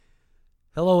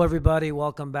Hello, everybody.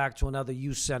 Welcome back to another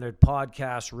youth-centered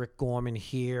podcast. Rick Gorman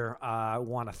here. I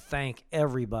want to thank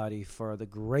everybody for the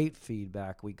great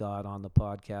feedback we got on the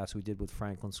podcast we did with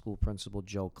Franklin School Principal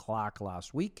Joe Clark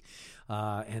last week.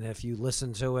 And if you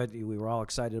listened to it, we were all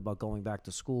excited about going back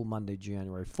to school Monday,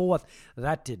 January 4th.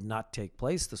 That did not take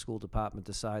place. The school department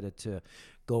decided to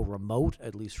go remote,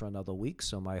 at least for another week.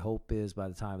 So my hope is by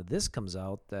the time this comes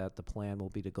out that the plan will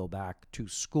be to go back to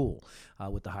school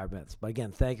with the hybrid methods. But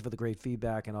again, thank you for the great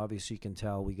feedback. And obviously you can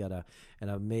tell we got an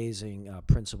amazing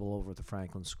principal over at the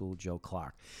Franklin School, Joe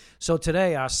Clark. So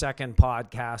today, our second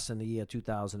podcast in the year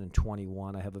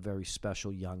 2021, I have a very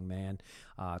special young man,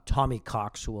 Tommy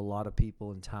Cox, who a lot of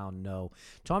people in town know.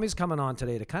 Tommy's coming on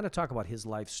today to kind of talk about his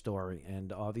life story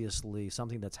and obviously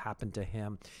something that's happened to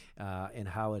him and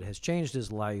how it has changed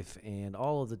his life and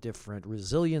all of the different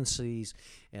resiliencies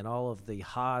and all of the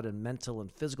hard and mental and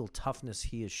physical toughness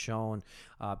he has shown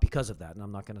because of that. And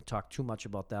I'm not going to talk too much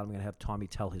about that. I'm going to have Tommy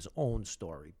tell his own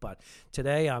story. But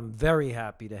today I'm very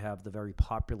happy to have the very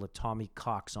popular Tommy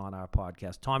Cox on our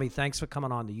podcast. Tommy, thanks for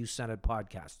coming on the Youth-Centered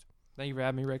Podcast. Thank you for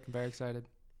having me, Rick. I'm very excited.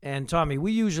 And Tommy,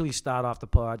 we usually start off the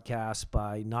podcast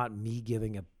by not me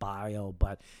giving a bio,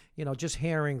 but, just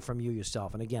hearing from you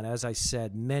yourself. And again, as I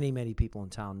said, many, many people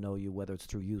in town know you, whether it's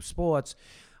through youth sports,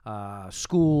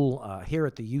 school, here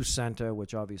at the Youth Center,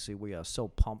 which obviously we are so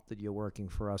pumped that you're working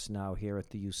for us now here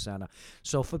at the Youth Center.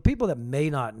 So for people that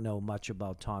may not know much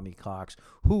about Tommy Cox,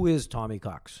 who is Tommy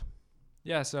Cox?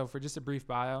 Yeah, so for just a brief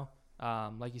bio,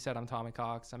 like you said, I'm Tommy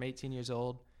Cox. I'm 18 years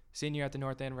old, senior at the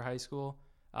North Andover High School.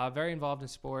 Very involved in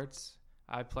sports.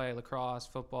 I play lacrosse,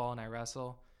 football, and I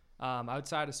wrestle.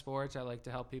 Outside of sports, I like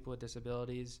to help people with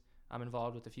disabilities. I'm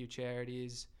involved with a few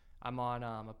charities. I'm on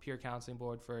a peer counseling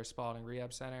board for Spalding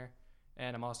Rehab Center,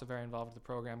 and I'm also very involved with a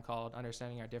program called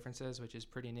Understanding Our Differences, which is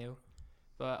pretty new.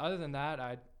 But other than that,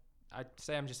 I'd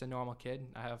say I'm just a normal kid.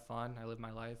 I have fun. I live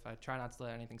my life. I try not to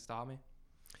let anything stop me.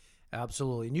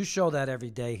 Absolutely. And you show that every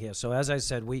day here. So as I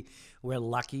said, we're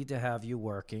lucky to have you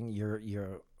working.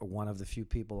 You're one of the few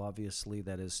people, obviously,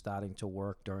 that is starting to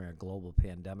work during a global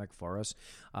pandemic for us.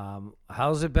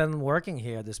 How's it been working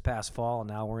here this past fall?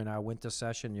 Now we're in our winter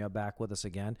session. You're back with us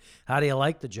again. How do you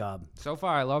like the job? So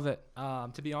far, I love it.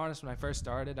 To be honest, when I first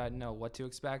started, I didn't know what to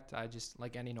expect. I just,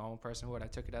 like any normal person would, I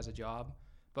took it as a job.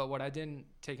 But what I didn't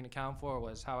take into account for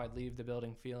was how I'd leave the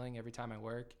building feeling every time I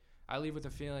work. I leave with a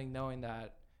feeling knowing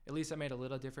that at least I made a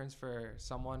little difference for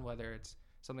someone, whether it's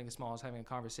something as small as having a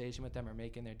conversation with them or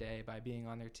making their day by being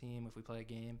on their team if we play a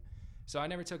game. So I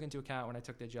never took into account when I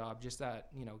took the job just that,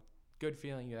 good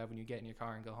feeling you have when you get in your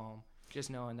car and go home,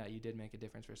 just knowing that you did make a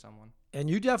difference for someone. And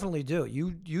you definitely do.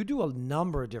 You do a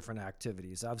number of different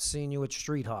activities. I've seen you at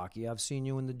street hockey. I've seen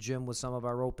you in the gym with some of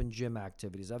our open gym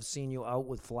activities. I've seen you out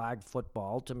with flag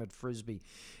football, ultimate frisbee,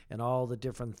 and all the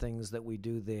different things that we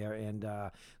do there. And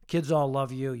kids all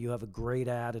love you. You have a great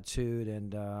attitude,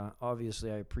 and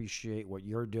obviously I appreciate what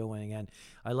you're doing. And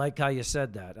I like how you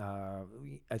said that.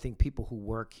 I think people who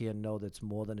work here know that's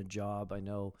more than a job. I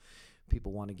know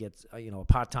people want to get, a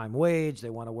part-time wage. They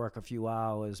want to work a few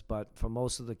hours. But for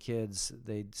most of the kids,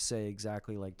 they say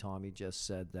exactly like Tommy just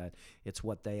said, that it's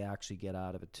what they actually get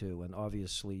out of it, too. And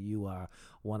obviously, you are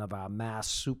one of our mass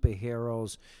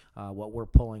superheroes. What we're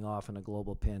pulling off in a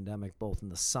global pandemic, both in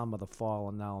the summer, the fall,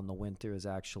 and now in the winter, is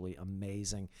actually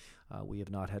amazing. We have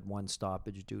not had one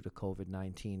stoppage due to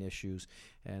COVID-19 issues,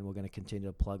 and we're going to continue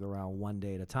to plug around one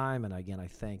day at a time. And again, I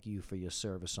thank you for your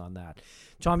service on that.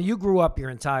 Tommy, you grew up your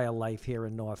entire life here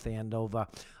in North Andover,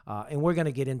 and we're going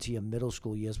to get into your middle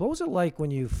school years. What was it like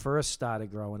when you first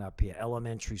started growing up here,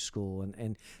 elementary school?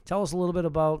 And tell us a little bit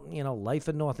about, life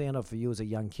in North Andover for you as a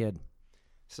young kid.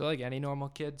 So like any normal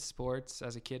kid, sports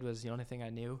as a kid was the only thing I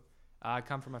knew. I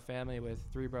come from a family with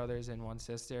 3 brothers and 1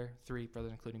 sister, 3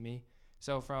 brothers including me.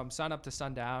 So from sun up to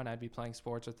sundown, I'd be playing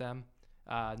sports with them.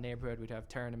 Neighborhood, we'd have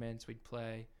tournaments. We'd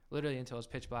play literally until it was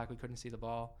pitch black. We couldn't see the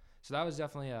ball. So that was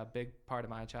definitely a big part of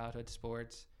my childhood,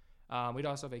 sports. We'd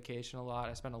also vacation a lot.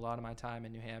 I spent a lot of my time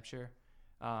in New Hampshire.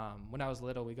 When I was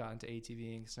little, we got into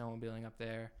ATVing, snowmobiling up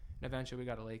there. And eventually we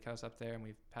got a lake house up there, and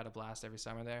we've had a blast every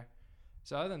summer there.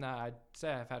 So other than that, I'd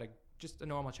say I've had just a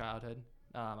normal childhood.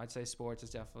 I'd say sports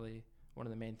is definitely one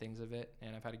of the main things of it.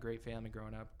 And I've had a great family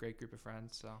growing up, great group of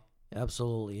friends, so.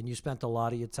 Absolutely. And you spent a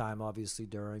lot of your time, obviously,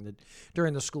 during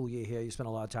the school year here. You spent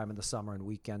a lot of time in the summer and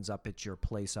weekends up at your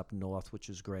place up north, which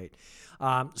is great.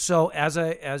 So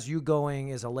as you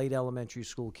going as a late elementary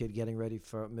school kid getting ready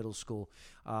for middle school,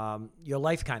 your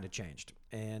life kind of changed.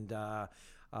 And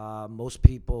Most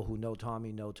people who know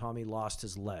Tommy lost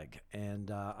his leg.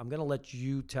 And I'm going to let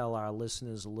you tell our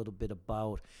listeners a little bit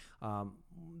about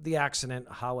the accident,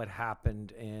 how it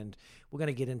happened, and we're going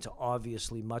to get into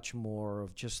obviously much more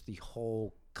of just the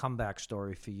whole comeback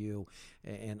story for you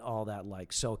and all that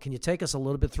like. So can you take us a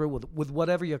little bit through with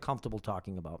whatever you're comfortable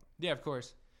talking about? Yeah, of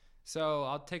course. So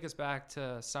I'll take us back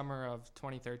to summer of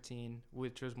 2013,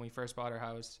 which was when we first bought our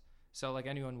house. So like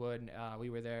anyone would, we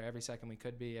were there every second we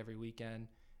could be, every weekend.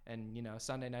 And,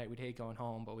 Sunday night we'd hate going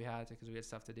home, but we had to because we had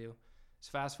stuff to do.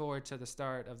 So fast forward to the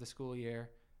start of the school year,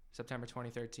 September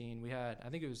 2013. We had, I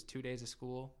think it was 2 days of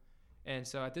school. And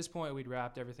so at this point, we'd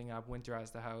wrapped everything up,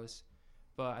 winterized the house.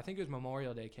 But I think it was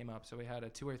Memorial Day came up, so we had a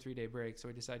 2 or 3 day break. So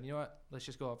we decided, you know what, let's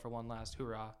just go up for one last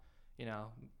hoorah.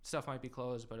 Stuff might be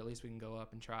closed, but at least we can go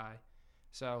up and try.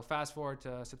 So fast forward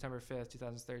to September 5th,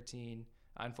 2013.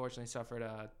 I unfortunately suffered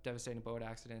a devastating boat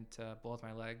accident to both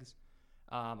my legs.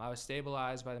 I was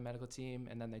stabilized by the medical team,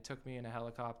 and then they took me in a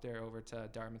helicopter over to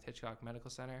Dartmouth Hitchcock Medical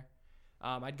Center.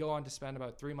 I'd go on to spend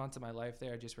about 3 months of my life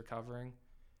there just recovering.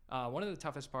 One of the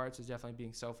toughest parts was definitely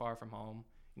being so far from home.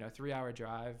 3-hour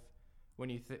drive. When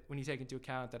you take into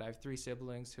account that I have 3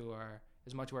 siblings who are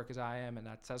as much work as I am, and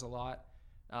that says a lot.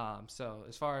 So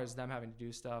as far as them having to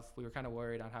do stuff, we were kind of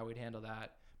worried on how we'd handle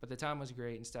that. But the time was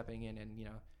great in stepping in and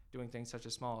doing things such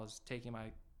as small as taking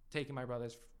my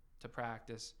brothers to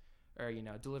practice, or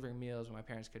delivering meals when my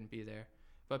parents couldn't be there.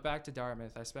 But back to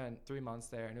Dartmouth, I spent 3 months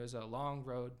there, and it was a long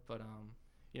road, but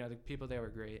the people there were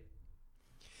great.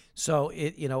 So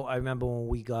I remember when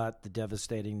we got the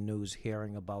devastating news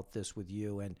hearing about this with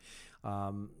you, and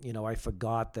I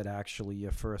forgot that actually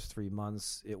your first 3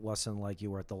 months, it wasn't like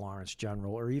you were at the Lawrence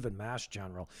General or even Mass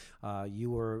General.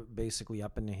 You were basically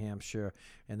up in New Hampshire,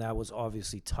 and that was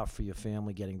obviously tough for your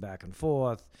family getting back and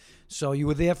forth. So you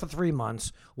were there for 3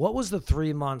 months. What was the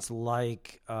 3 months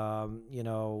like,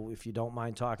 if you don't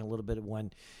mind talking a little bit,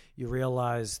 when you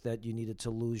realized that you needed to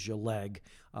lose your leg?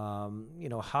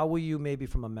 How were you maybe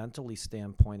from a mentally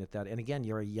standpoint at that? And again,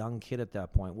 you're a young kid at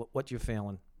that point. What you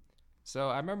feeling? So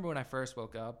I remember when I first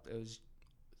woke up, it was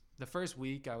the first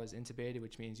week I was intubated,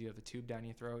 which means you have a tube down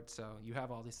your throat. So you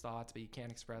have all these thoughts, but you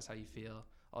can't express how you feel.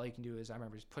 All you can do is, I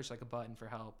remember, just push like a button for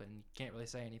help, and you can't really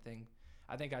say anything.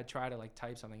 I think I tried to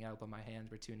type something out, but my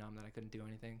hands were too numb that I couldn't do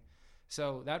anything.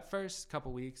 So that first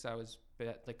couple weeks, I was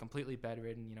completely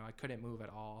bedridden. I couldn't move at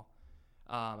all.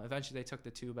 Eventually, they took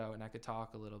the tube out, and I could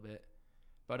talk a little bit.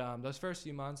 But those first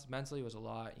few months, mentally was a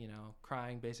lot,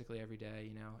 crying basically every day,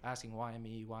 asking why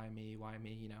me,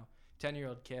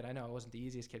 10-year-old kid. I know I wasn't the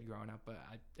easiest kid growing up, but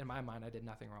in my mind, I did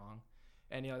nothing wrong.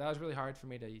 And, that was really hard for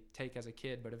me to take as a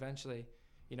kid. But eventually,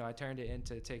 I turned it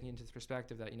into taking into the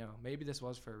perspective that, maybe this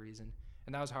was for a reason.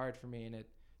 And that was hard for me. And it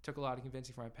took a lot of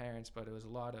convincing from my parents, but it was a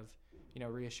lot of,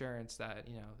 reassurance that,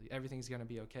 everything's going to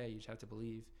be okay. You just have to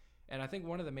believe. And I think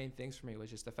one of the main things for me was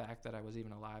just the fact that I was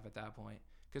even alive at that point.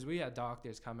 Because we had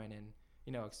doctors come in and,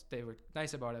 they were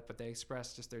nice about it, but they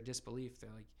expressed just their disbelief. They're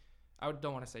like, I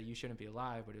don't want to say you shouldn't be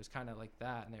alive, but it was kind of like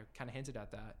that, and they kind of hinted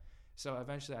at that. So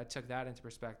eventually I took that into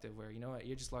perspective where,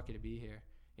 you're just lucky to be here.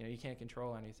 You can't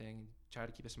control anything. Try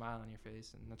to keep a smile on your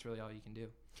face, and that's really all you can do.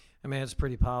 I mean, it's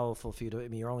pretty powerful for you to,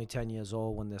 you're only 10 years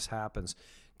old when this happens.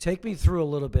 Take me through a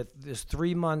little bit, this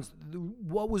 3 months.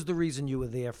 What was the reason you were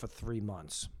there for 3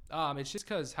 months? It's just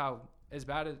because I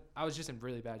was just in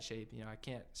really bad shape. I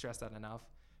can't stress that enough.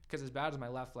 Because as bad as my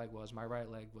left leg was, my right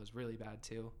leg was really bad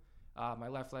too. My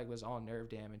left leg was all nerve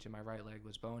damage, and my right leg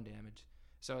was bone damage.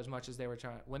 So as much as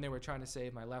when they were trying to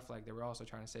save my left leg, they were also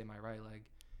trying to save my right leg.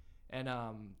 And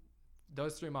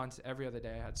those 3 months, every other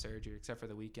day I had surgery except for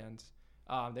the weekends.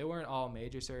 They weren't all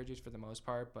major surgeries for the most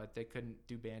part, but they couldn't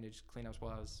do bandage cleanups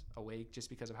while I was awake just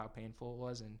because of how painful it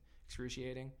was and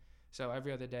excruciating. So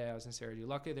every other day I was in surgery.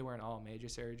 Luckily, they weren't all major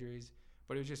surgeries,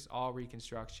 but it was just all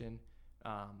reconstruction.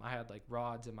 I had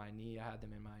rods in my knee. I had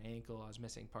them in my ankle. I was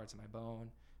missing parts of my bone.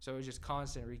 So it was just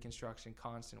constant reconstruction,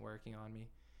 constant working on me.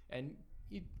 And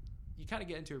you kind of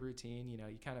get into a routine, you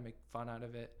kind of make fun out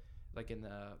of it. In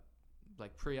the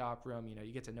pre-op room,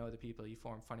 you get to know the people. You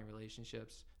form funny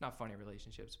relationships. Not funny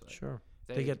relationships, but sure.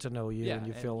 They get to know you, and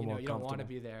you feel more comfortable. You don't want to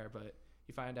be there, but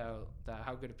you find out that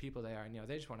how good of people they are, and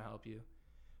they just want to help you.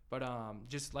 But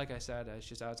just like I said, I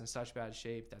was in such bad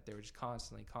shape that they were just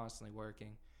constantly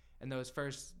working. And those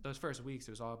first weeks,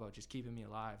 it was all about just keeping me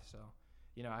alive. So,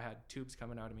 I had tubes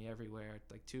coming out of me everywhere,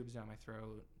 tubes down my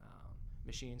throat,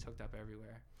 machines hooked up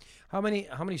everywhere. How many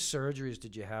surgeries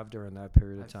did you have during that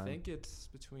period of time? I think it's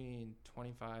between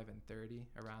 25 and 30,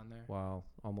 around there. Wow,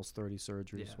 almost 30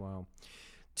 surgeries. Yeah. Wow.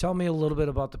 Tell me a little bit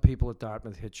about the people at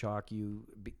Dartmouth Hitchcock.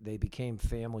 They became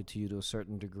family to you to a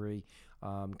certain degree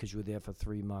because you were there for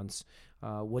 3 months.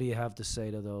 What do you have to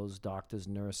say to those doctors,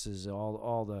 nurses,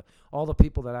 all the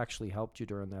people that actually helped you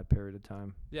during that period of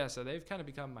time? Yeah, so they've kind of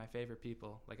become my favorite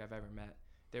people like I've ever met.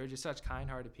 They were just such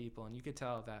kind-hearted people, and you could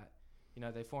tell that, you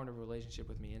know, they formed a relationship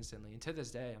with me instantly. And to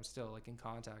this day, I'm still like in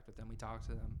contact with them. We talk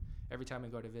to them every time we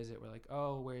go to visit. We're like,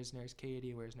 oh, where's Nurse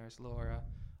Katie? Where's Nurse Laura?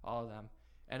 All of them.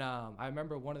 And I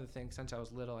remember one of the things, since I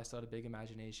was little, I still had a big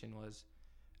imagination, was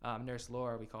Nurse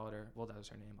Laura, we called her. Well, that was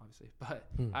her name, obviously. But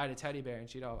I had a teddy bear, and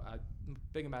she'd a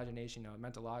big imagination, you know, it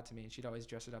meant a lot to me. And she'd always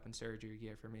dress it up in surgery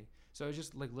gear for me. So it was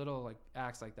just like little like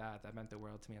acts like that meant the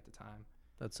world to me at the time.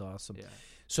 That's awesome. Yeah.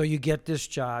 So you get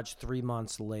discharged 3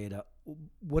 months later.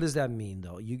 What does that mean,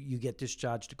 though? You get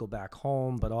discharged to go back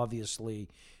home, but obviously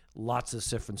lots of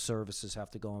different services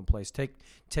have to go in place.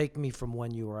 Take me from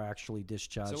when you were actually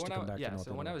discharged to come back to North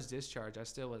So when I was discharged, I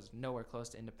still was nowhere close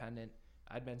to independent.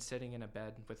 I'd been sitting in a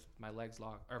bed with my leg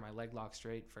locked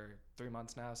straight for 3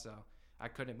 months now, so I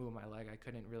couldn't move my leg. I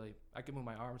could move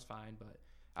my arms fine, but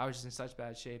I was just in such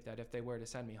bad shape that if they were to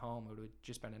send me home, it would have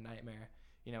just been a nightmare.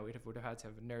 You know, would have had to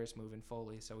have a nurse moving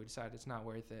fully, so we decided it's not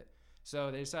worth it.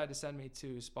 So they decided to send me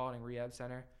to Spalding Rehab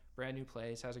Center, brand new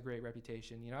place, has a great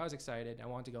reputation. You know, I was excited. I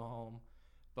wanted to go home,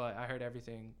 but I heard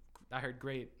everything. I heard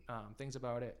great things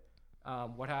about it.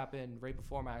 What happened right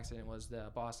before my accident was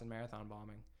the Boston Marathon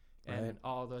bombing, and Right.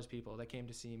 all of those people that came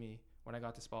to see me when I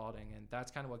got to Spalding, and that's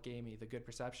kind of what gave me the good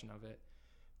perception of it.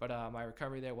 But my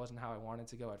recovery there wasn't how I wanted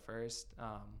to go at first.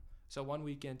 So 1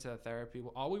 week into therapy,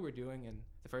 all we were doing in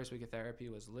the first week of therapy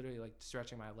was literally like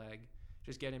stretching my leg,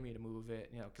 just getting me to move it,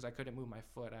 you know, because I couldn't move my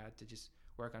foot. I had to just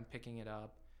work on picking it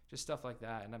up, just stuff like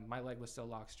that. And my leg was still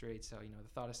locked straight, so, you know, the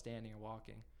thought of standing or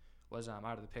walking was out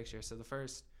of the picture. So the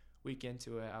first week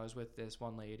into it, I was with this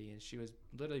one lady, and she was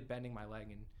literally bending my leg,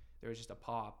 and there was just a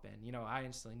pop. And, you know, I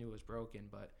instantly knew it was broken,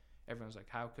 but everyone was like,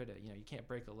 how could it? You know, you can't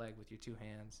break a leg with your two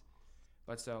hands.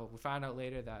 But so we found out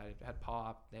later that it had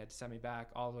popped. They had to send me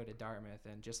back all the way to Dartmouth,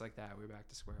 and just like that, we were back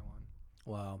to square one.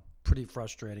 Wow, pretty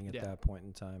frustrating at Yeah. that point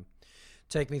in time.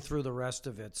 Take me through the rest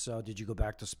of it. So did you go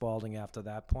back to Spalding after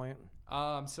that point?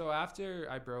 So after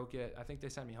I broke it, I think they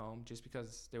sent me home just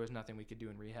because there was nothing we could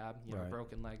do in rehab. You know, Right. a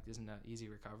broken leg isn't an easy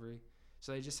recovery.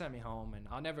 So they just sent me home, and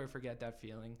I'll never forget that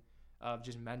feeling of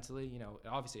just mentally, you know,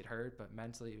 obviously it hurt, but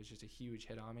mentally it was just a huge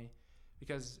hit on me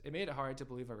because it made it hard to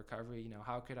believe a recovery. You know,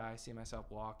 how could I see myself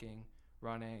walking,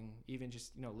 running, even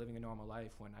just, you know, living a normal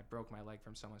life when I broke my leg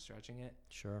from someone stretching it?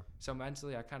 Sure. So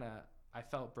mentally, I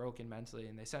felt broken mentally,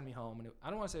 and they sent me home. And I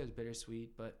don't want to say it was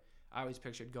bittersweet, but I always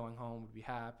pictured going home would be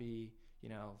happy. You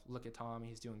know, look at Tommy,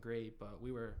 he's doing great. But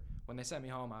when they sent me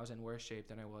home, I was in worse shape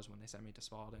than I was when they sent me to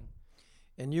Spalding.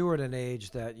 And you were at an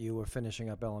age that you were finishing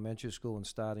up elementary school and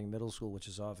starting middle school, which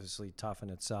is obviously tough in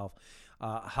itself.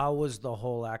 How was the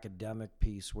whole academic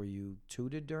piece? Were you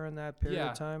tutored during that period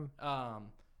of time?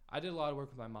 I did a lot of work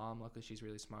with my mom. Luckily, she's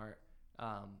really smart.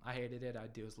 I hated it.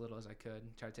 I'd do as little as I could,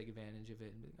 try to take advantage of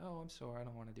it. And be, oh, I'm sore. I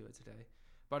don't want to do it today.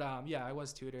 But yeah, I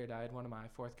was tutored. I had one of my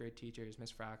fourth grade teachers,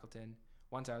 Miss Frackleton.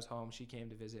 Once I was home, she came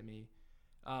to visit me.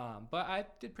 But I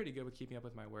did pretty good with keeping up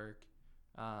with my work.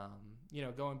 You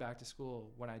know, going back to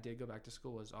school, when I did go back to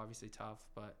school, was obviously tough.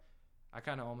 But I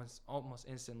kind of almost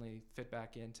instantly fit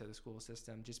back into the school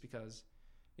system just because,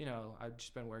 you know, I've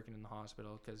just been working in the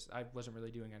hospital because I wasn't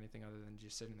really doing anything other than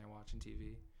just sitting there watching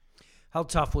TV. How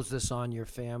tough was this on your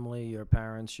family, your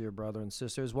parents, your brother and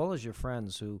sister, as well as your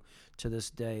friends who, to this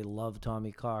day, love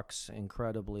Tommy Cox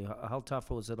incredibly? How tough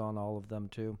was it on all of them,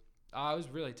 too? It was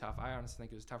really tough. I honestly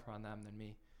think it was tougher on them than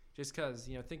me. Just because,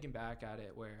 you know, thinking back at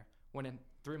it, where when in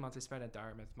 3 months I spent at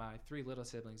Dartmouth, my three little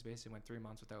siblings basically went 3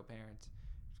 months without parents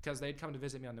because they'd come to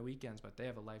visit me on the weekends, but they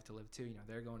have a life to live too. You know,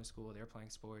 they're going to school, they're playing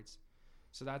sports.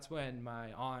 So that's when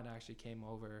my aunt actually came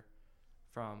over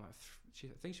from,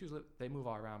 they move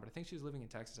all around, but I think she was living in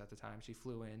Texas at the time. She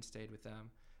flew in, stayed with them.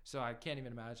 So I can't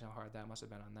even imagine how hard that must have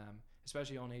been on them,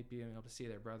 especially only being able to see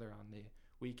their brother on the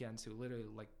weekends, who literally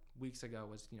like weeks ago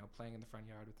was, you know, playing in the front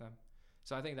yard with them.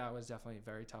 So I think that was definitely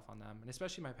very tough on them, and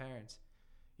especially my parents.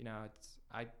 You know,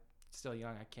 I'm still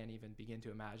young. I can't even begin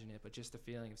to imagine it, but just the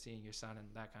feeling of seeing your son in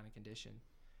that kind of condition.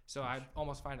 So I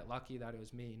almost find it lucky that it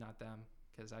was me, not them,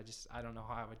 because I don't know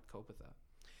how I would cope with that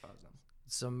if I was them.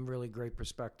 Some really great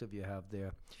perspective you have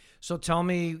there. So tell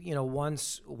me, you know,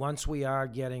 once we are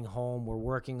getting home, we're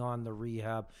working on the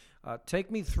rehab. Take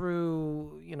me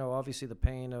through, you know, obviously the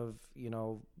pain of, you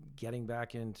know, getting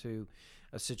back into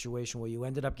a situation where you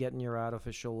ended up getting your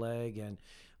artificial leg, and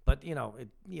But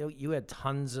you had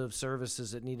tons of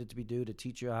services that needed to be due to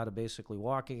teach you how to basically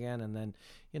walk again, and then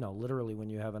literally when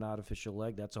you have an artificial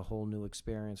leg, that's a whole new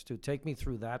experience too. Take me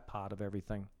through that part of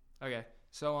everything. Okay,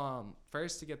 so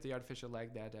first to get the artificial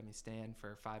leg, they had to have me stand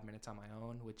for 5 minutes on my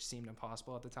own, which seemed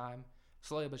impossible at the time.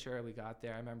 Slowly but surely we got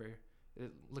there. I remember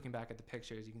looking back at the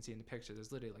pictures, you can see in the picture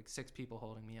there's literally like 6 people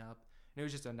holding me up, and it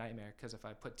was just a nightmare because if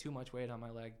I put too much weight on my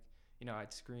leg,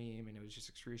 I'd scream, and it was just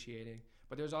excruciating.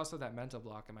 But there was also that mental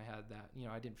block in my head that,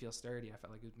 I didn't feel sturdy. I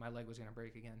felt like my leg was going to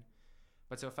break again.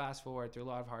 But so fast forward, through a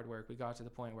lot of hard work, we got to the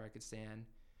point where I could stand.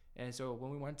 And so when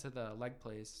we went to the leg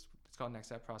place, it's called Next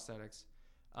Step Prosthetics,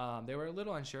 they were a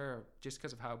little unsure just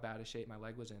because of how bad a shape my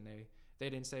leg was in. They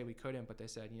didn't say we couldn't, but they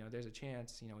said, there's a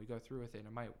chance, we go through with it and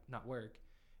it might not work.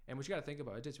 And what you got to think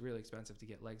about, it's just really expensive to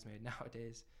get legs made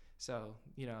nowadays. So,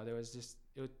 there was just,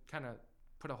 it would kind of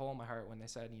put a hole in my heart when they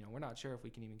said, we're not sure if we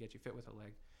can even get you fit with a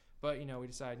leg. But, we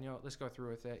decided, let's go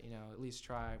through with it, at least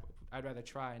try. I'd rather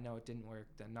try and know it didn't work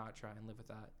than not try and live with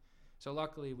that. So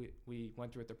luckily we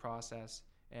went through the process,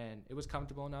 and it was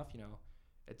comfortable enough,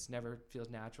 it's never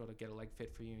feels natural to get a leg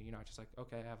fit for you. You're not just like,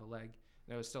 okay, I have a leg.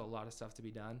 There was still a lot of stuff to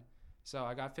be done. So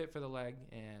I got fit for the leg,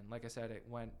 and like I said, it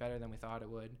went better than we thought it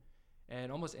would.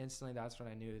 And almost instantly, that's when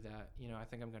I knew that, I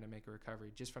think I'm going to make a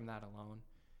recovery just from that alone.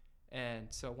 And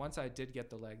so once I did get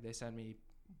the leg,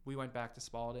 we went back to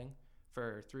Spalding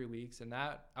for 3 weeks, and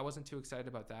that I wasn't too excited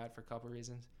about that for a couple of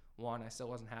reasons. One, I still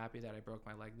wasn't happy that I broke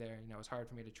my leg there. It was hard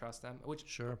for me to trust them, which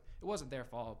Sure. It wasn't their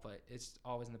fault, but it's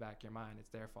always in the back of your mind. It's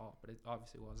their fault, but it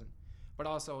obviously wasn't. But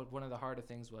also, one of the harder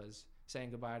things was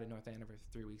saying goodbye to North Andover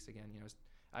for 3 weeks again.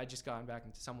 I'd just gotten back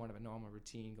into somewhat of a normal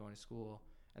routine going to school,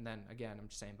 and then again, I'm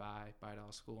just saying bye to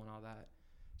all school and all that.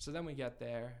 So then we get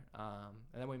there, and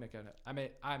then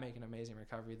I make an amazing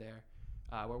recovery there.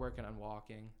 We're working on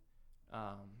walking.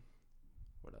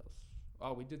 What else?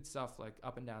 Oh, we did stuff like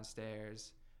up and down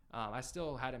stairs. I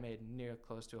still hadn't made near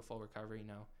close to a full recovery.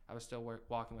 I was still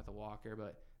walking with a walker,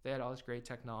 but they had all this great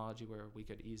technology where we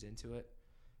could ease into it.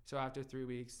 So after 3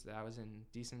 weeks, I was in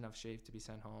decent enough shape to be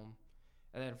sent home.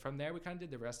 And then from there, we kind of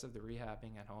did the rest of the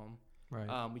rehabbing at home.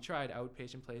 Right. We tried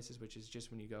outpatient places, which is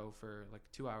just when you go for like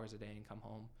 2 hours a day and come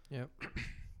home. Yep.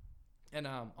 And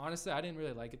honestly, I didn't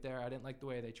really like it there. I didn't like the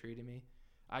way they treated me.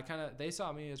 They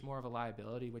saw me as more of a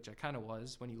liability, which I kind of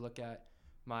was when you look at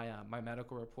my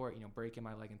medical report, breaking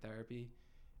my leg in therapy.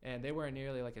 And they weren't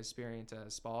nearly like experienced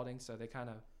as Spalding, so they kind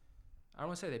of, I don't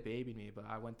want to say they babied me, but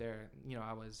I went there,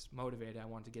 I was motivated. I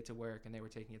wanted to get to work, and they were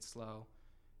taking it slow.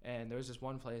 And there was this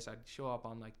one place I'd show up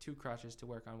on like 2 crutches to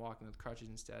work on walking with crutches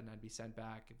instead, and I'd be sent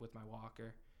back with my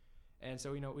walker. And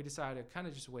so, we decided kind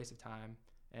of just a waste of time,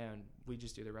 and we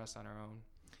just do the rest on our own.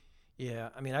 Yeah,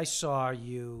 I mean, I saw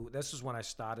you. This is when I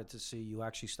started to see you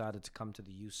actually started to come to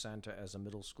the youth center as a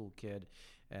middle school kid.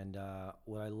 And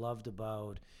what I loved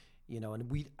about,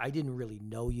 I didn't really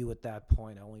know you at that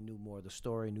point. I only knew more of the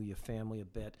story, knew your family a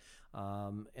bit.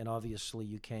 And obviously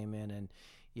you came in and,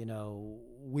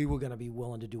 we were going to be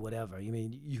willing to do whatever. I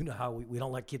mean, how we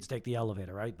don't let kids take the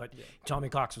elevator, right? But yeah. Tommy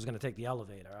Cox was going to take the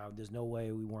elevator. There's no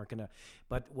way we weren't going to.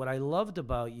 But what I loved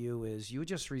about you is you were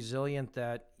just resilient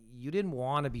that you didn't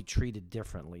want to be treated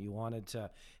differently. You wanted to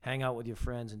hang out with your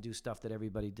friends and do stuff that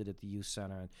everybody did at the youth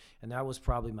center. And that was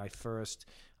probably my first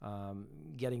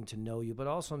getting to know you, but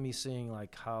also me seeing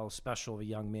like how special of a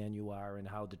young man you are and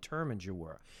how determined you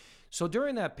were. So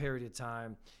during that period of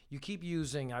time, you keep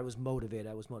using, I was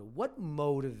motivated. What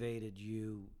motivated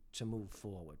you to move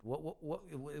forward? What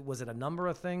was it a number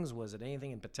of things? Was it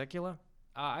anything in particular?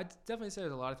 I'd definitely say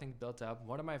there's a lot of things built up.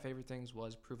 One of my favorite things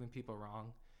was proving people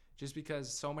wrong. Just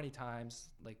because so many times,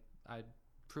 like, I'd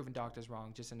proven doctors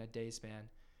wrong just in a day span.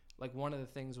 Like, one of the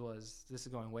things was, this is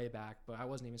going way back, but I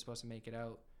wasn't even supposed to make it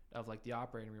out of, like, the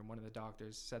operating room. One of the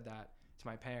doctors said that to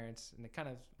my parents, and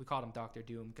we called him Dr.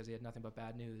 Doom because he had nothing but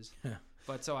bad news.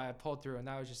 But so I pulled through, and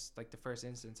that was just, like, the first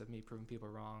instance of me proving people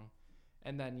wrong.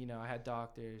 And then, I had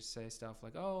doctors say stuff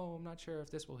like, oh, I'm not sure if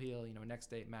this will heal.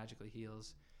 Next day it magically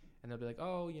heals. And they'll be like,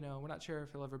 oh, we're not sure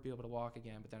if he'll ever be able to walk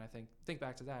again. But then I think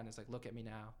back to that, and it's like, look at me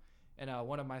now. And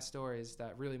one of my stories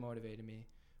that really motivated me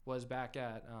was back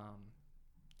at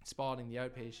Spalding, the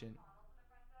outpatient.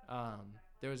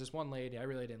 There was this one lady, I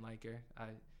really didn't like her.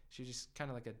 She was just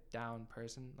kind of like a down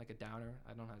person, like a downer. I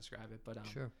don't know how to describe it. But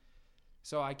sure.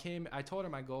 So I told her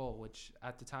my goal, which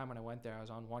at the time when I went there, I was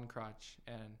on one crutch.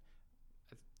 And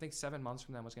I think 7 months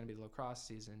from then was going to be the lacrosse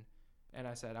season. And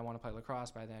I said, I want to play lacrosse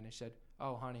by then. And she said,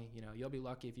 oh, honey, you'll be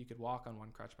lucky if you could walk on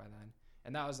one crutch by then.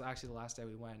 And that was actually the last day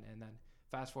we went. And then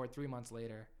fast forward 3 months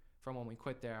later from when we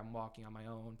quit there, I'm walking on my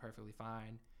own perfectly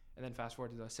fine. And then fast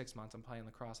forward to those 6 months, I'm playing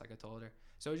lacrosse like I told her.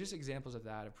 So it was just examples of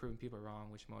that, of proving people wrong,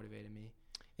 which motivated me.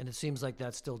 And it seems like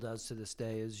that still does to this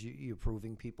day, is you're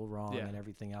proving people wrong Yeah. and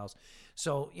everything else.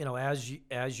 So, as you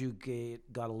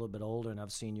got a little bit older, and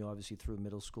I've seen you obviously through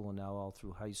middle school and now all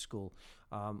through high school,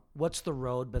 what's the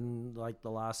road been like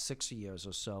the last 6 years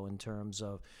or so in terms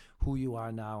of who you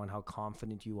are now and how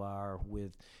confident you are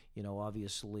with,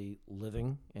 obviously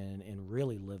living and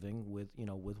really living with,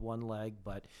 with one leg,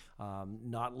 but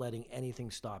not letting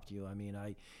anything stop you. I mean,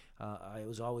 I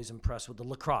was always impressed with the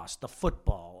lacrosse, the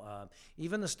football,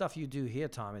 even the stuff you do here,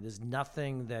 Tommy. There's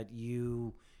nothing that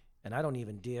you, and I don't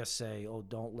even dare say, oh,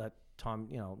 don't let Tom,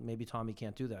 maybe Tommy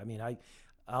can't do that. I mean,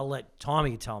 I'll let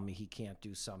Tommy tell me he can't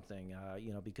do something,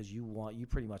 because you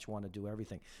pretty much want to do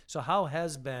everything. So how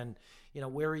has been,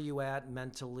 where are you at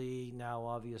mentally now?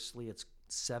 Obviously, it's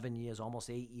 7 years, almost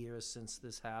 8 years since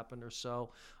this happened or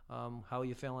so. How are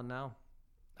you feeling now?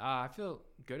 I feel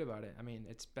good about it. I mean,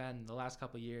 it's been the last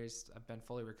couple of years, I've been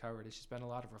fully recovered. It's just been a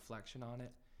lot of reflection on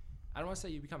it. I don't want to say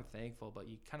you become thankful, but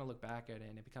you kind of look back at it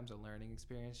and it becomes a learning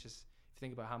experience. Just if you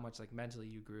think about how much like mentally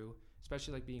you grew,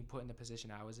 especially like being put in the position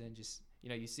I was in, just,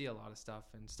 you see a lot of stuff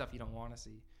and stuff you don't want to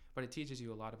see, but it teaches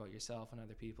you a lot about yourself and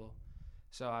other people.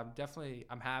 So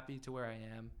I'm happy to where I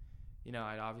am.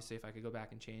 I'd obviously, if I could go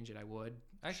back and change it, I would.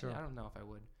 Actually, Sure. I don't know if I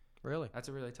would. Really? That's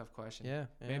a really tough question. Yeah.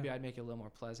 Maybe I'd make it a little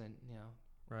more pleasant,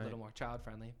 Right. a little more child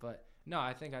friendly. But no,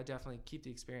 I think I definitely keep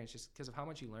the experience just because of how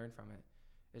much you learn from it.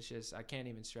 It's just, I can't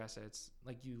even stress it. It's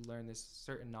like you learn this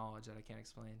certain knowledge that I can't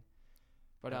explain.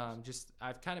 But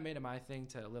I've kind of made it my thing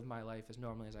to live my life as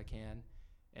normally as I can.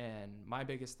 And my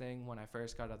biggest thing when I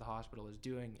first got out of the hospital was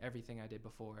doing everything I did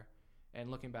before.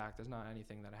 And looking back, there's not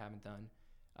anything that I haven't done.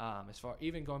 As far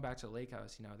even going back to the lake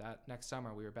house, that next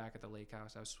summer we were back at the lake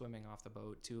house. I was swimming off the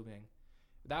boat, tubing.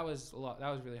 That was a lot. That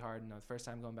was really hard. The first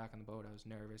time going back on the boat, I was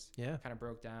nervous. Yeah. Kind of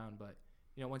broke down. But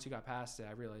once you got past it,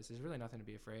 I realized there's really nothing to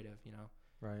be afraid of.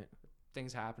 Right.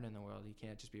 Things happen in the world. You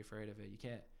can't just be afraid of it. You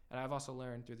can't. And I've also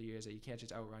learned through the years that you can't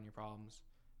just outrun your problems.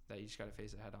 That you just got to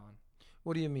face it head on.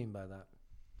 What do you mean by that?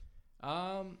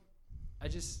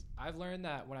 I've learned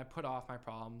that when I put off my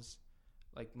problems,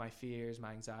 like my fears,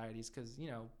 my anxieties, because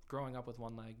growing up with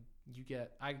one leg,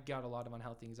 I got a lot of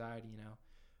unhealthy anxiety.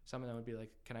 Some of them would be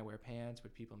like, can I wear pants?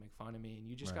 Would people make fun of me? And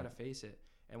you just Right. got to face it.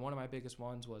 And one of my biggest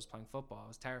ones was playing football. I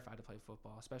was terrified to play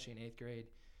football, especially in 8th grade.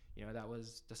 That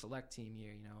was the select team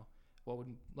year. What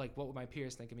would my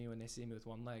peers think of me when they see me with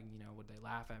one leg? Would they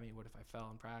laugh at me? What if I fell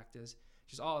in practice?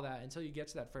 Just all of that until you get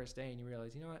to that first day and you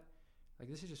realize, what? Like,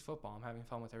 this is just football. I'm having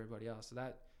fun with everybody else. So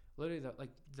that literally,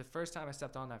 the first time I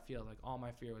stepped on that field, like all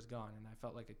my fear was gone, and I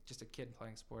felt like just a kid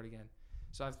playing sport again.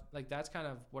 So that's kind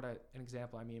of an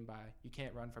example I mean by you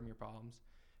can't run from your problems.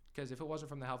 Because if it wasn't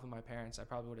from the help of my parents, I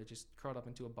probably would have just curled up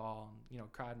into a ball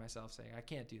and cried myself saying, I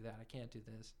can't do that. I can't do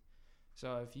this.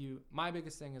 So my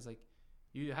biggest thing is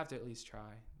you have to at least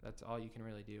try. That's all you can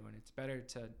really do. And it's better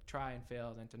to try and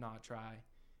fail than to not try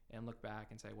and look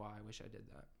back and say, wow, I wish I did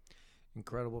that.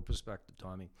 Incredible perspective,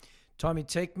 Tommy. Tommy,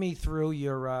 take me through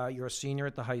you're a senior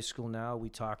at the high school now. We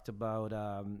talked about,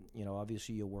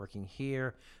 obviously you're working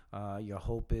here. Your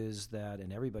hope is that,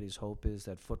 and everybody's hope is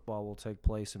that football will take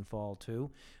place in fall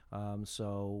too.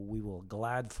 So we will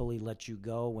gladfully let you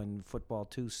go when football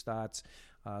 2 starts,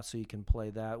 so you can play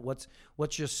that.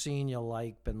 What's your senior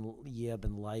year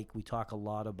been like? We talk a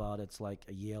lot about it's like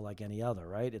a year like any other,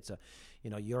 right? It's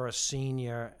you're a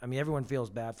senior. I mean, everyone feels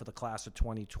bad for the class of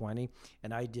 2020,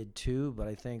 and I did too. But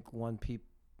I think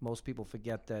most people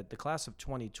forget that the class of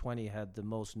 2020 had the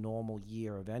most normal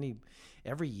year of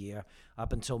every year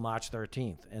up until March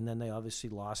 13th. And then they obviously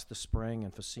lost the spring,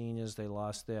 and for seniors, they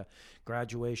lost their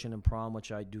graduation and prom,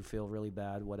 which I do feel really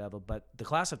bad, whatever. But the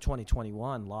class of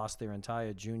 2021 lost their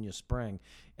entire junior spring.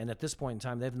 And at this point in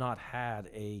time, they've not had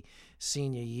a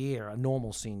senior year, a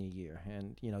normal senior year.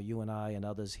 And, you and I and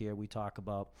others here, we talk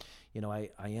about, I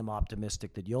am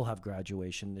optimistic that you'll have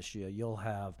graduation this year. You'll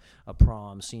have a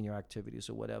prom, senior activities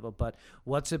or whatever. But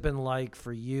what's it been like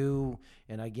for you?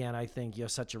 And again, I think you're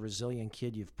such a resilient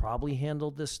kid. You've probably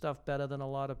handled this stuff better than a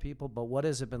lot of people. But what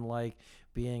has it been like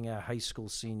being a high school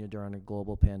senior during a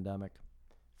global pandemic?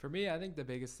 For me, I think the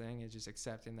biggest thing is just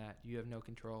accepting that you have no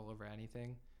control over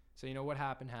anything. So, what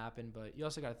happened, but you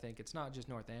also got to think it's not just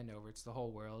North Andover, it's the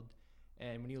whole world.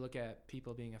 And when you look at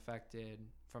people being affected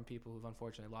from people who've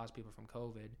unfortunately lost people from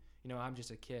COVID, I'm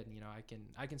just a kid,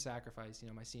 I can sacrifice,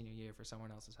 my senior year for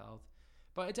someone else's health.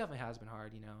 But it definitely has been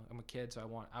hard, I'm a kid, so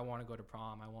I want to go to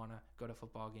prom, I want to go to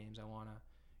football games, I want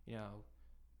to,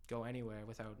 go anywhere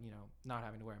without, not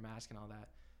having to wear a mask and all that.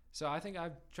 So I think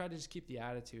I've tried to just keep the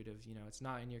attitude of, it's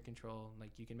not in your control,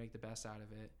 like you can make the best out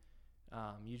of it.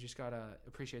 You just got to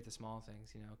appreciate the small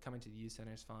things, coming to the youth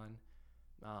center is fun.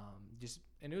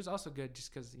 And it was also good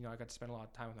just because, I got to spend a lot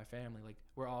of time with my family. Like,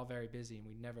 we're all very busy, and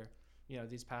we never,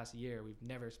 these past year, we've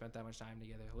never spent that much time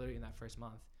together, literally in that first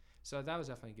month. So that was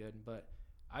definitely good. But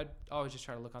I'd always just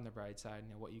try to look on the bright side,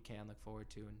 what you can look forward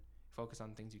to, and focus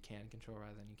on things you can control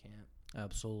rather than you can't.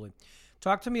 Absolutely.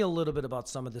 Talk to me a little bit about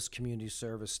some of this community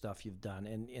service stuff you've done,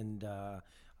 and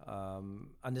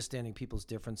understanding people's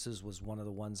differences was one of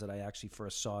the ones that I actually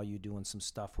first saw you doing some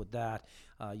stuff with that.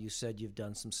 You said you've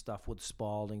done some stuff with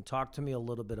Spalding. Talk to me a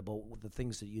little bit about the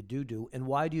things that you do, and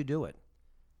why do you do it?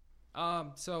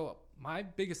 So my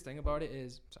biggest thing about it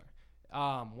is,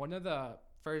 one of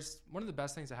the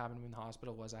best things that happened to me in the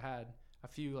hospital was I had a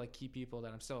few like key people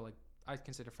that I'm still like, I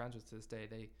consider friends with to this day.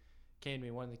 They came to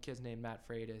me. One of the kids named Matt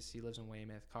Freitas. He lives in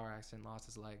Weymouth. Car accident, lost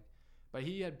his leg. But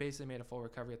he had basically made a full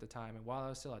recovery at the time. And while I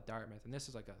was still at Dartmouth, and this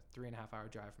was like a 3.5-hour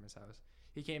drive from his house,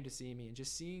 he came to see me. And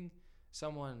just seeing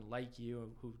someone like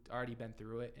you who'd already been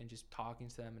through it and just talking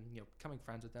to them and, becoming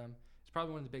friends with them is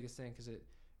probably one of the biggest things, because it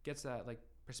gets that like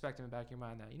perspective in the back of your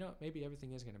mind that, maybe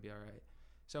everything is going to be all right.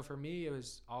 So for me, it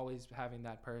was always having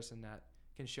that person that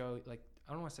can show, like,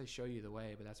 I don't want to say show you the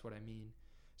way, but that's what I mean.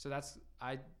 So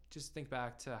I just think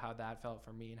back to how that felt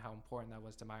for me and how important that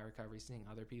was to my recovery, seeing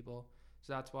other people.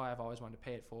 So that's why I've always wanted to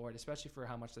pay it forward, especially for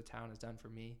how much the town has done for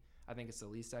me. I think it's the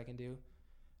least I can do.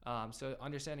 So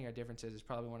understanding our differences is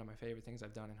probably one of my favorite things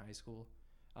I've done in high school.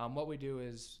 What we do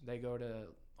is they go to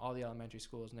all the elementary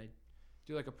schools and they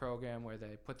do like a program where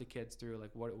they put the kids through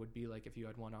like what it would be like if you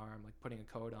had one arm, like putting a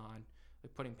coat on,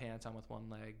 like putting pants on with one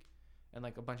leg, and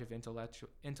like a bunch of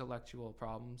intellectual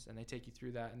problems, and they take you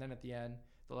through that. And then at the end,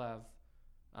 they'll have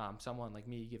someone like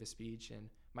me give a speech. And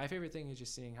my favorite thing is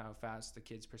just seeing how fast the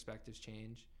kids' perspectives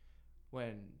change.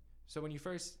 When they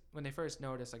first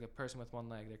notice like a person with one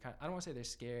leg, they're I don't want to say they're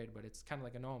scared, but it's kind of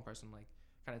like a normal person, like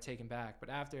kind of taken back. But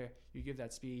after you give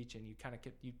that speech and you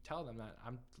tell them that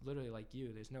I'm literally like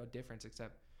you, there's no difference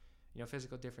except,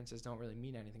 physical differences don't really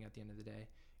mean anything at the end of the day.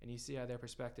 And you see how their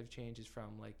perspective changes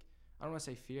from like, I don't want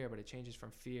to say fear, but it changes from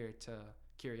fear to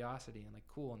curiosity and like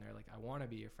cool. And they're like, I want to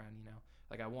be your friend,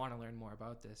 like I want to learn more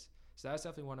about this. So that's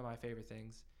definitely one of my favorite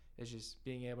things, is just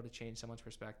being able to change someone's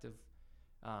perspective.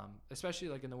 Especially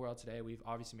like in the world today, we've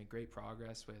obviously made great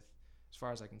progress with as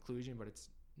far as like inclusion, but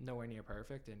it's nowhere near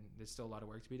perfect and there's still a lot of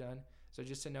work to be done. So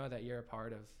just to know that you're a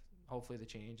part of hopefully the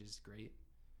change is great.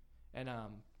 And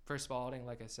for Spalding,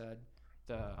 like I said,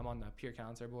 I'm on the peer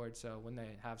counselor board, so when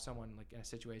they have someone like in a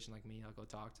situation like me, I'll go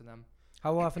talk to them.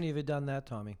 How often have you done that,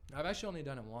 Tommy? I've actually only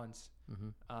done it once,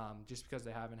 just because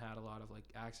they haven't had a lot of like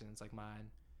accidents like mine,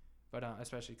 but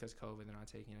especially because COVID, they're not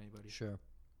taking anybody. Sure.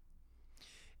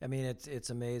 I mean, it's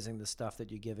amazing the stuff that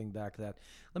you're giving back. That.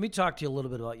 Let me talk to you a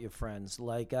little bit about your friends.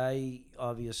 Like, I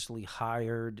obviously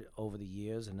hired over the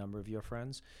years a number of your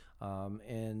friends,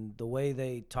 and the way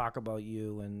they talk about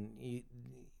you, and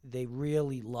they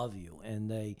really love you, and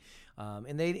they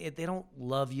don't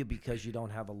love you because you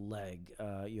don't have a leg.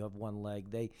 You have one leg.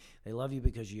 They love you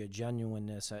because of your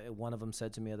genuineness. One of them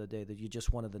said to me the other day that you're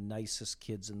just one of the nicest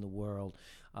kids in the world.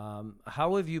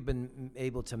 How have you been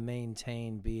able to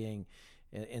maintain being,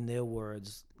 in their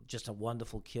words, just a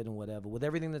wonderful kid and whatever, with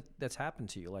everything that's happened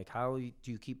to you? Like, how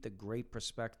do you keep the great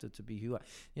perspective to be who you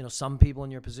are? Some people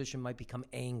in your position might become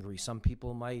angry. Some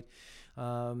people might,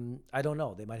 I don't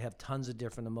know, they might have tons of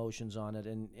different emotions on it.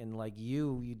 And like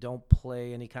you don't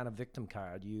play any kind of victim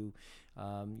card. You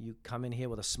come in here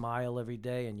with a smile every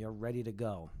day and you're ready to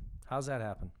go. How's that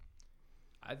happen?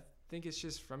 I think it's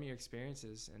just from your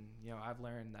experiences. And, I've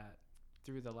learned that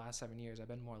through the last 7 years, I've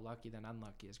been more lucky than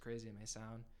unlucky, as crazy it may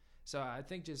sound. So I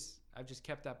think I've just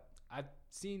kept up. I've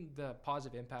seen the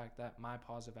positive impact that my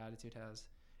positive attitude has.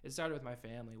 It started with my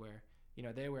family, where,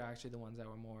 they were actually the ones that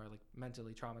were more like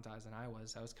mentally traumatized than I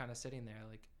was. I was kind of sitting there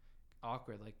like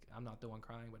awkward, like I'm not the one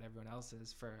crying, but everyone else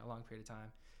is, for a long period of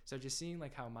time. So just seeing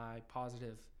like how my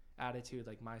positive attitude,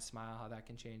 like my smile, how that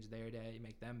can change their day,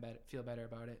 make them feel better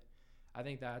about it. I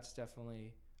think that's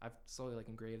definitely, I've slowly like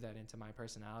engraved that into my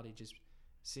personality, just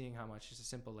seeing how much just a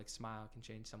simple like smile can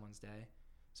change someone's day.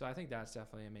 So I think that's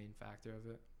definitely a main factor of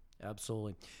it.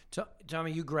 Absolutely.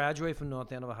 Tommy, you graduate from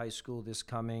North Andover High School this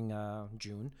coming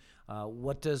June.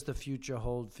 What does the future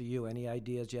hold for you? Any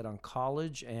ideas yet on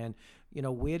college? And,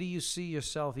 where do you see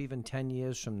yourself even 10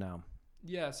 years from now?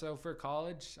 Yeah, so for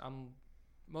college, I'm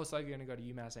most likely going to go to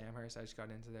UMass Amherst. I just got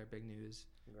into their big news.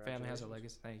 Family has a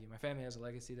legacy. Thank you. My family has a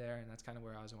legacy there, and that's kind of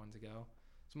where I always wanted to go.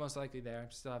 So most likely there.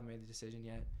 I still haven't made the decision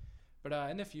yet.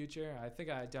 But in the future, I think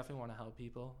I definitely want to help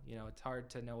people. It's hard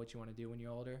to know what you want to do when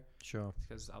you're older. Sure.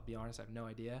 Because I'll be honest, I have no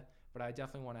idea. But I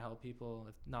definitely want to help people,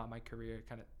 if not my career,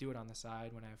 kind of do it on the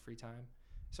side when I have free time.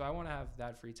 So I want to have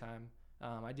that free time.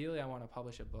 Ideally, I want to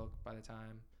publish a book by the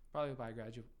time I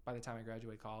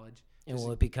graduate college. And Just will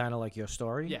to- it be kind of like your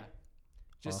story? yeah,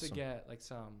 just to Awesome. get like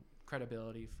some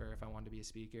credibility for if I wanted to be a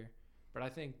speaker. But I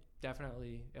think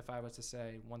definitely, if I was to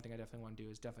say one thing I definitely want to do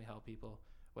is definitely help people,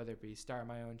 whether it be start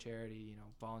my own charity,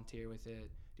 volunteer with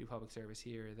it, do public service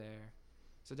here or there.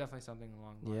 So definitely something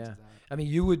along the lines Yeah. of that. I mean,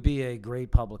 you would be a great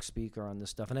public speaker on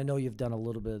this stuff. And I know you've done a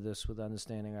little bit of this with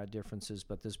understanding our differences,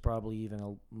 but there's probably even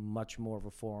a much more of a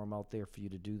forum out there for you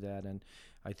to do that. And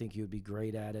I think you'd be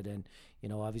great at it. And,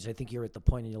 obviously, I think you're at the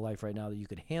point in your life right now that you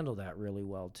could handle that really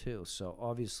well, too. So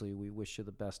obviously, we wish you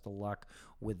the best of luck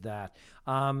with that.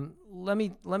 Let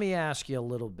me ask you a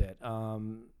little bit.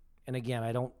 And again,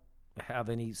 I don't have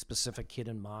any specific kid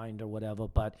in mind or whatever,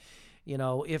 but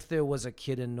if there was a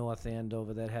kid in North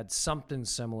Andover that had something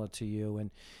similar to you,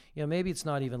 and maybe it's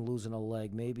not even losing a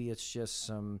leg, maybe it's just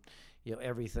some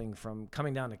everything from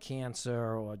coming down to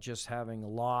cancer or just having a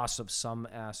loss of some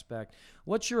aspect,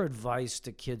 what's your advice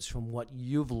to kids from what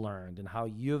you've learned and how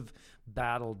you've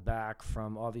battled back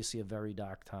from obviously a very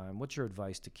dark time? What's your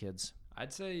advice to kids?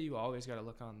 I'd say you always got to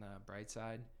look on the bright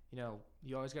side.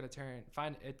 You always got to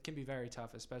find it can be very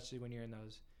tough, especially when you're in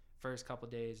those first couple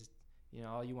days.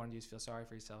 All you want to do is feel sorry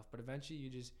for yourself. But eventually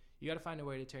you got to find a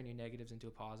way to turn your negatives into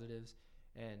positives.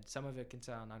 And some of it can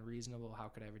sound unreasonable. How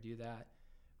could I ever do that?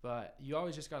 But you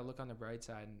always just got to look on the bright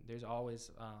side. And there's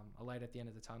always a light at the end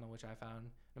of the tunnel, which I found,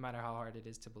 no matter how hard it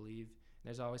is to believe.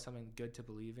 There's always something good to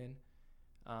believe in.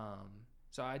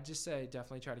 So I'd just say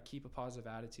definitely try to keep a positive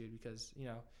attitude because,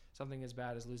 something as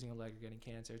bad as losing a leg or getting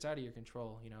cancer, it's out of your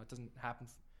control.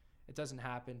 It doesn't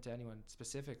happen to anyone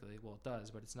specifically. Well, it does,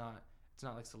 but it's not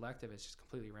like selective. It's just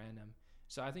completely random.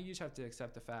 So I think you just have to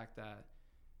accept the fact that,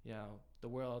 the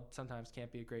world sometimes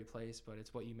can't be a great place, but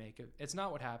it's what you make of it. It's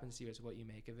not what happens to you, it's what you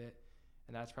make of it.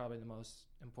 And that's probably the most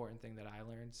important thing that I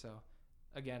learned. So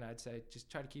again, I'd say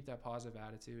just try to keep that positive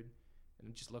attitude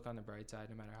and just look on the bright side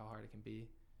no matter how hard it can be.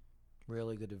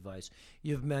 Really good advice.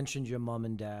 You've mentioned your mom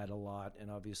and dad a lot,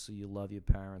 and obviously you love your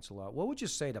parents a lot. What would you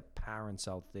say to parents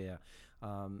out there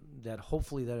that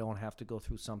hopefully they don't have to go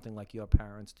through something like your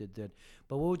parents did?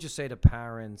 But what would you say to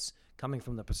parents coming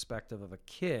from the perspective of a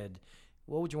kid?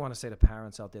 What would you want to say to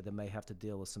parents out there that may have to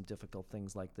deal with some difficult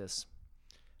things like this?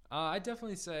 I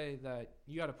definitely say that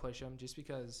you got to push them just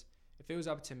because if it was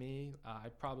up to me, I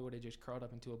probably would have just curled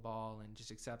up into a ball and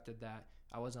just accepted that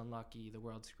I was unlucky, the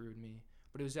world screwed me.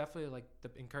 But it was definitely like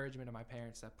the encouragement of my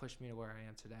parents that pushed me to where I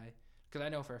am today. Because I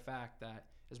know for a fact that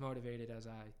as motivated as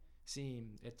I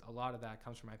seem, a lot of that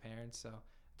comes from my parents. So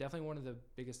definitely one of the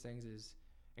biggest things is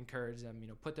encourage them,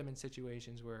 put them in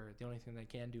situations where the only thing they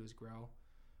can do is grow.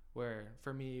 Where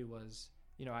for me was,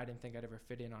 I didn't think I'd ever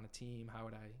fit in on a team. How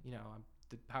would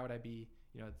how would I be,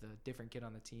 the different kid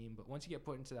on the team? But once you get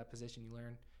put into that position, you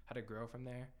learn how to grow from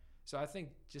there. So I think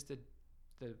just the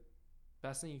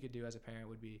best thing you could do as a parent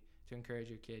would be to encourage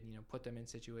your kid, put them in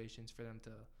situations for them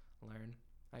to learn,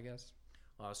 I guess.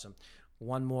 Awesome.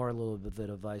 One more little bit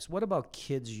of advice. What about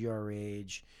kids your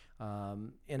age?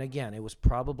 And again, it was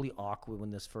probably awkward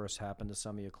when this first happened to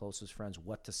some of your closest friends,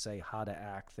 what to say, how to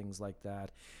act, things like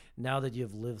that. Now that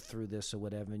you've lived through this or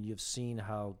whatever, and you've seen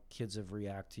how kids have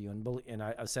reacted to you, and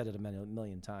I've said it a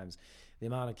million times, the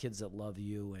amount of kids that love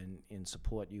you and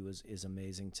support you is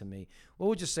amazing to me. What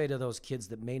would you say to those kids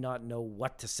that may not know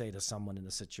what to say to someone in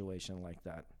a situation like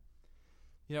that?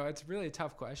 It's really a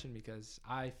tough question because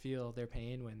I feel their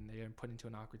pain when they're put into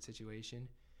an awkward situation.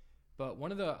 But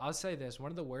I'll say this,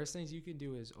 one of the worst things you can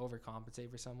do is overcompensate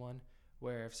for someone.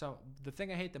 Where the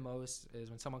thing I hate the most is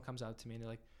when someone comes out to me and they're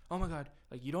like, "Oh my God,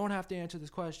 like you don't have to answer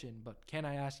this question, but can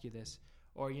I ask you this?"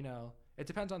 Or it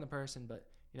depends on the person, but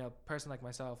person like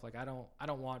myself, like I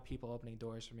don't want people opening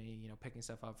doors for me, picking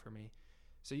stuff up for me.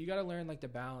 So you got to learn like the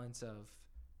balance of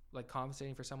like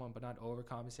compensating for someone, but not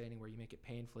overcompensating where you make it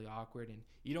painfully awkward, and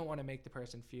you don't want to make the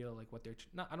person feel like what they're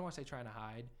I don't want to say trying to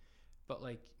hide, but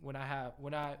like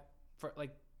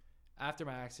after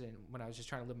my accident, when I was just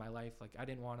trying to live my life, like I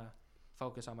didn't want to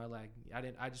focus on my leg.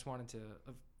 I just wanted to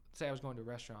say I was going to a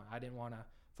restaurant. I didn't want to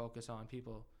focus on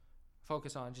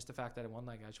just the fact that I had one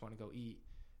leg. I just want to go eat.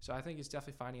 So I think it's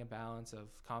definitely finding a balance of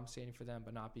compensating for them,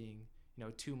 but not being,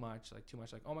 too much like,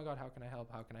 oh my God, how can I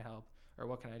help? How can I help? Or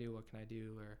what can I do? What can I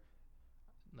do? Or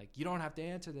like, you don't have to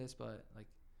answer this, but like,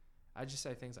 I just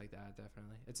say things like that.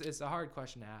 Definitely. It's a hard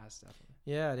question to ask. Definitely.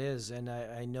 Yeah, it is. And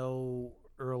I know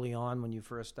early on when you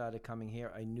first started coming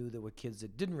here, I knew there were kids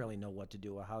that didn't really know what to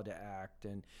do or how to act.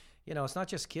 And, it's not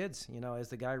just kids. As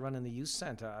the guy running the youth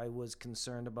center, I was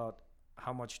concerned about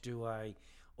how much do I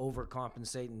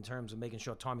overcompensate in terms of making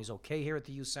sure Tommy's okay here at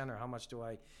the youth center? How much do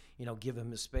I, give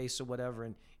him his space or whatever?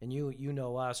 And you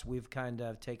know us, we've kind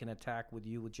of taken a tack with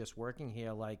you with just working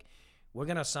here. Like, we're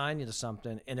going to assign you to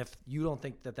something, and if you don't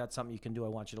think that that's something you can do, I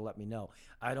want you to let me know.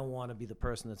 I don't want to be the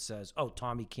person that says, oh,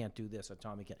 Tommy can't do this or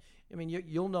Tommy can't. I mean,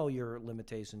 you'll know your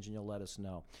limitations, and you'll let us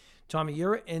know. Tommy,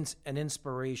 you're an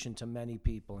inspiration to many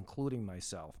people, including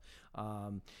myself.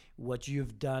 What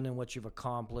you've done and what you've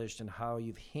accomplished and how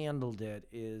you've handled it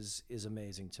is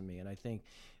amazing to me, and I think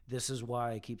this is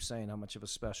why I keep saying how much of a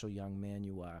special young man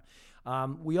you are.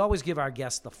 We always give our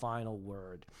guests the final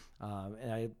word,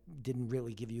 and I didn't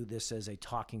really give you this as a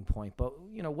talking point, but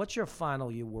what's your final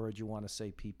word you want to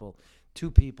say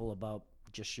to people about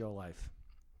just your life?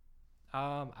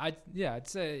 I'd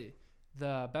say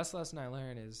the best lesson I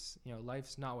learned is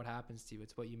life's not what happens to you;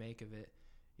 it's what you make of it.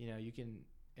 You can,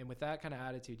 and with that kind of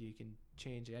attitude, you can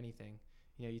change anything.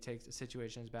 You take a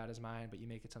situation as bad as mine, but you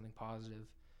make it something positive.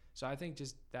 So I think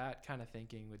just that kind of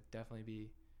thinking would definitely be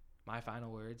my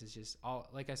final words. Is just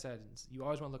like I said, you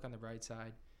always want to look on the bright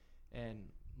side, and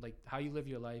like how you live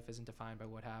your life isn't defined by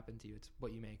what happened to you. It's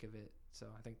what you make of it. So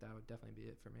I think that would definitely be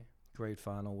it for me. Great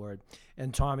final word.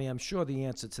 And Tommy, I'm sure the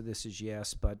answer to this is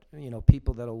yes, but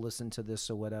people that'll listen to this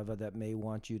or whatever that may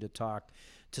want you to talk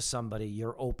to somebody,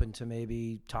 you're open to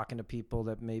maybe talking to people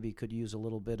that maybe could use a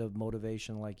little bit of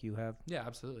motivation like you have? Yeah,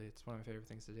 absolutely. It's one of my favorite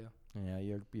things to do. Yeah,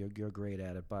 you're great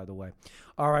at it, by the way.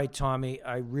 All right, Tommy,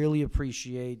 I really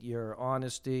appreciate your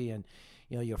honesty and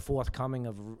your forthcoming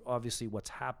of obviously what's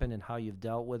happened and how you've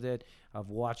dealt with it. I've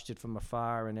watched it from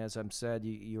afar, and as I've said,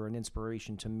 you're an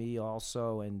inspiration to me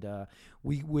also. And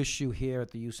we wish you here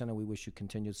at the Youth Center, we wish you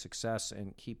continued success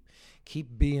and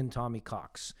keep being Tommy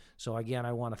Cox. So again,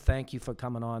 I want to thank you for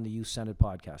coming on the Youth Center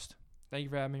podcast. Thank you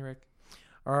for having me, Rick.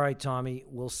 All right, Tommy,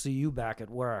 we'll see you back at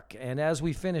work. And as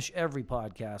we finish every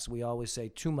podcast, we always say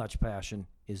too much passion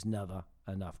is never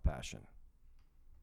enough passion.